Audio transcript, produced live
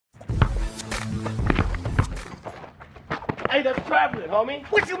right? That's traveling, homie.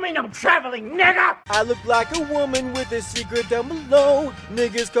 What you mean I'm traveling, nigga? I look like a woman with a secret down below.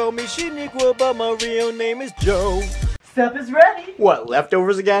 Niggas call me Shaniqua, but my real name is Joe. Stuff is ready. What,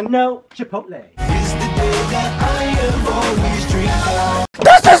 leftovers again? No, Chipotle. It's the day that I have always dreamed of.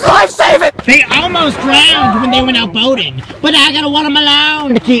 This is life-saving! They almost drowned when they went out boating, but I gotta want them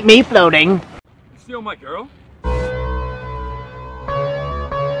alone to keep me floating. You steal my girl?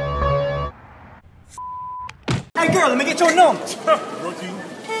 Hey girl, let me get your number. Rookie.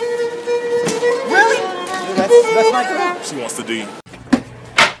 Really? Yeah, that's my girl. She wants the D.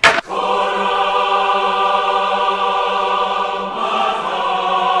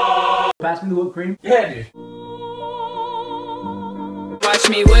 Pass me the whipped cream. Yeah, dude. Watch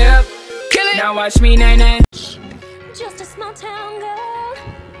me whip, kill it. Now watch me nay-nay. Just a small town girl,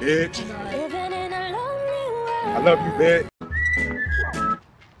 Bitch. living in a lonely world. I love you, bitch.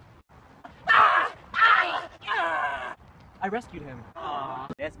 I rescued him. Aww.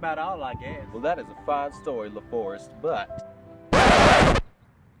 That's about all I guess. Well, that is a fine story, LaForest, but...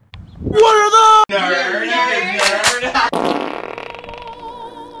 What are those? Nerd.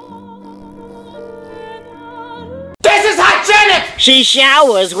 This is hygienic! She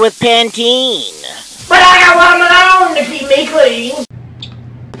showers with Pantene. But I got one alone to keep me clean.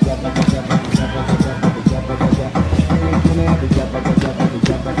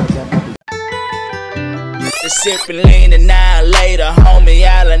 Discipline annihilator, homie,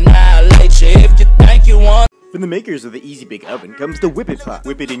 I'll annihilate you if you think you want. From the makers of the Easy Bake Oven comes the Whip It Pot.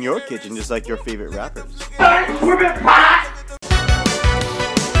 Whip it in your kitchen just like your favorite rappers. Whip it pot!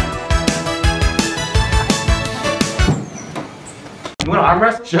 You want to arm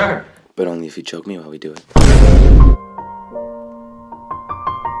wrestle? Sure. But only if you choke me while we do it.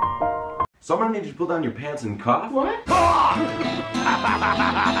 Someone needs to pull down your pants and cough? What?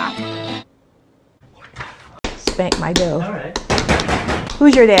 Spank my dough. Alright.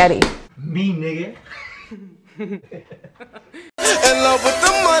 Who's your daddy? Me, nigga. In love with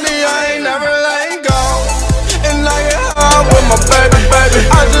the money, I ain't never letting go. And I get hard with my baby.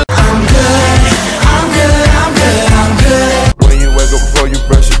 I'm good. When you wake up before you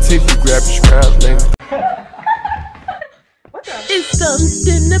brush your teeth, you grab your scrap, nigga. It's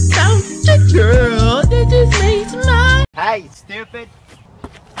something about the girl that just makes my Hey, stupid.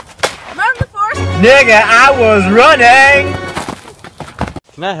 Nigga, I was running!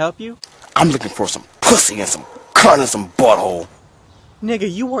 Can I help you? I'm looking for some pussy and some cunt and some butthole. Nigga,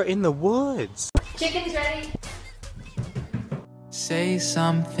 you were in the woods. chicken's ready. Say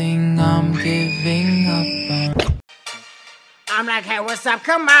something, I'm giving up on. I'm like, hey, what's up?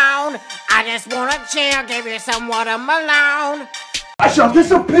 Come on. I just wanna chill, give you some watermelon. I shall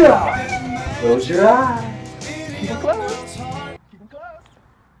disappear! Close your eyes. Keep them closed.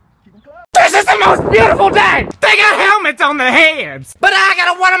 This is the most beautiful day! They got helmets on their heads, but I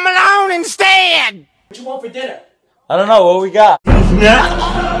gotta want them alone instead! What you want for dinner? I don't know, what we got?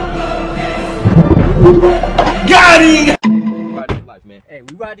 Got him! Life, man. Hey,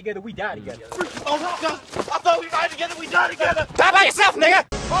 we ride together, we die together. Oh, no, I thought we ride together, we die together! How about yourself, nigga?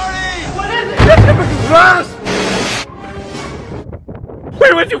 Party! What is it?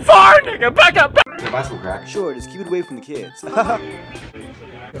 We went too far, nigga! Back up! Can I buy some crack? Sure, just keep it away from the kids.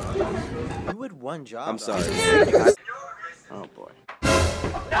 You had one job. I'm sorry. Oh boy.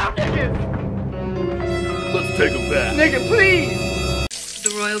 Let's take him back. Nigga, please! The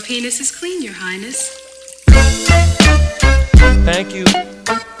royal penis is clean, your highness. Thank you. I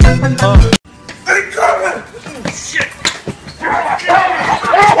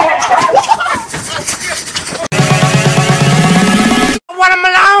want them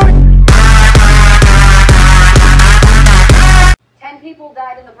alone! 10 people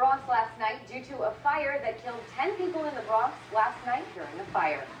died in the Bronx last night due to a fire that killed 10 people in the Bronx last night during a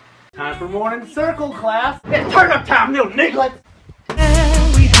fire. Time for morning circle, class. It's turn up time, little nigglets.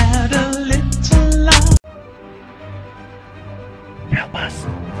 We had a little love. Help us.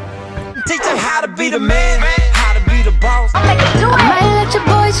 Teach them how to be the man, how to be the boss. I might let your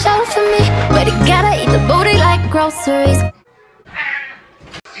boy show for me, but he gotta eat the booty like groceries.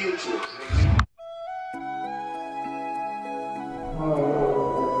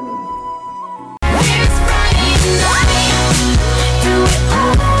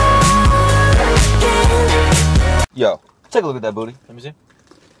 Yo, take a look at that booty. Let me see.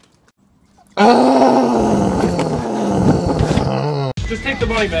 Just take the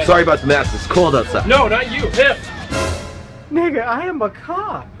money, man. Sorry about the mess, it's cold outside. No, not you. Him. Nigga, I am a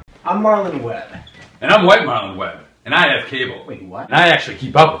cop. I'm MarlonWebb. And I'm White MarlonWebb. And I have cable. Wait, what? And I actually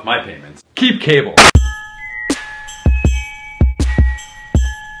keep up with my payments. Keep cable.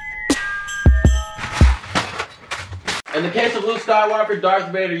 In the case of Luke Skywalker, Darth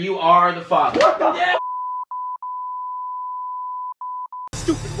Vader, you are the father. What the f?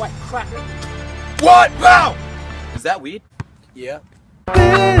 Stupid white cracker. What? Wow! Is that weed? Yeah.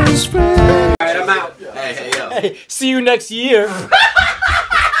 Alright, I'm out. Hey, yo. Hey, see you next year.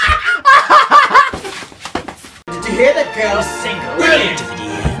 Did you hear that girl sing? Brilliant!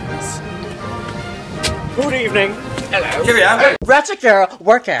 Good evening. Hello. Here we are. Ratchet girl,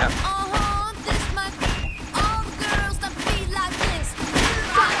 workout.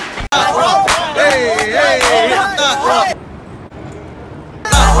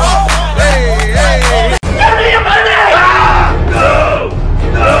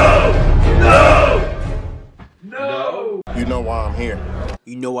 You know why I'm here.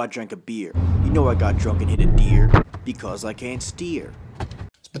 You know I drank a beer. You know I got drunk and hit a deer. Because I can't steer.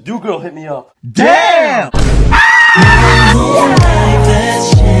 The do girl hit me up. Damn!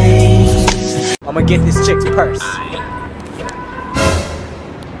 I'ma get this chick's purse.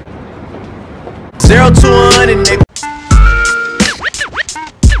 0 to 100.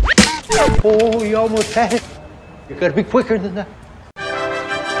 Oh, you almost had it. You gotta be quicker than that.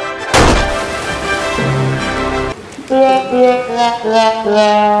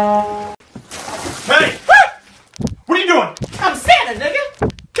 Hey! What are you doing? I'm Santa, nigga!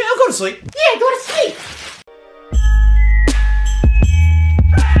 Okay, I'll go to sleep. Yeah, go to sleep!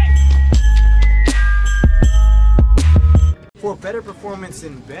 For better performance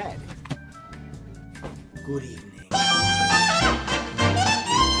in bed. Good evening.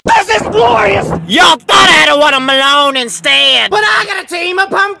 This is glorious! Y'all thought I had one of Malone instead! But I got a team of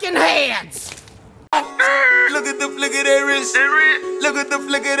pumpkin heads! Look at the flick of their wrist. Look at the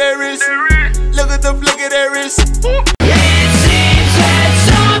flick of their wrist. Look at the flick of their wrist. It seems that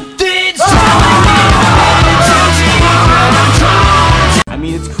something's I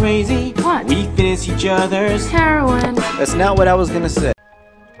mean, it's crazy. What? We finish each other's Heroin. That's not what I was gonna say.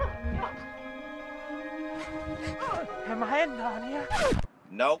 Am I in down here?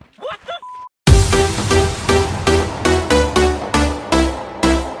 Nope. What the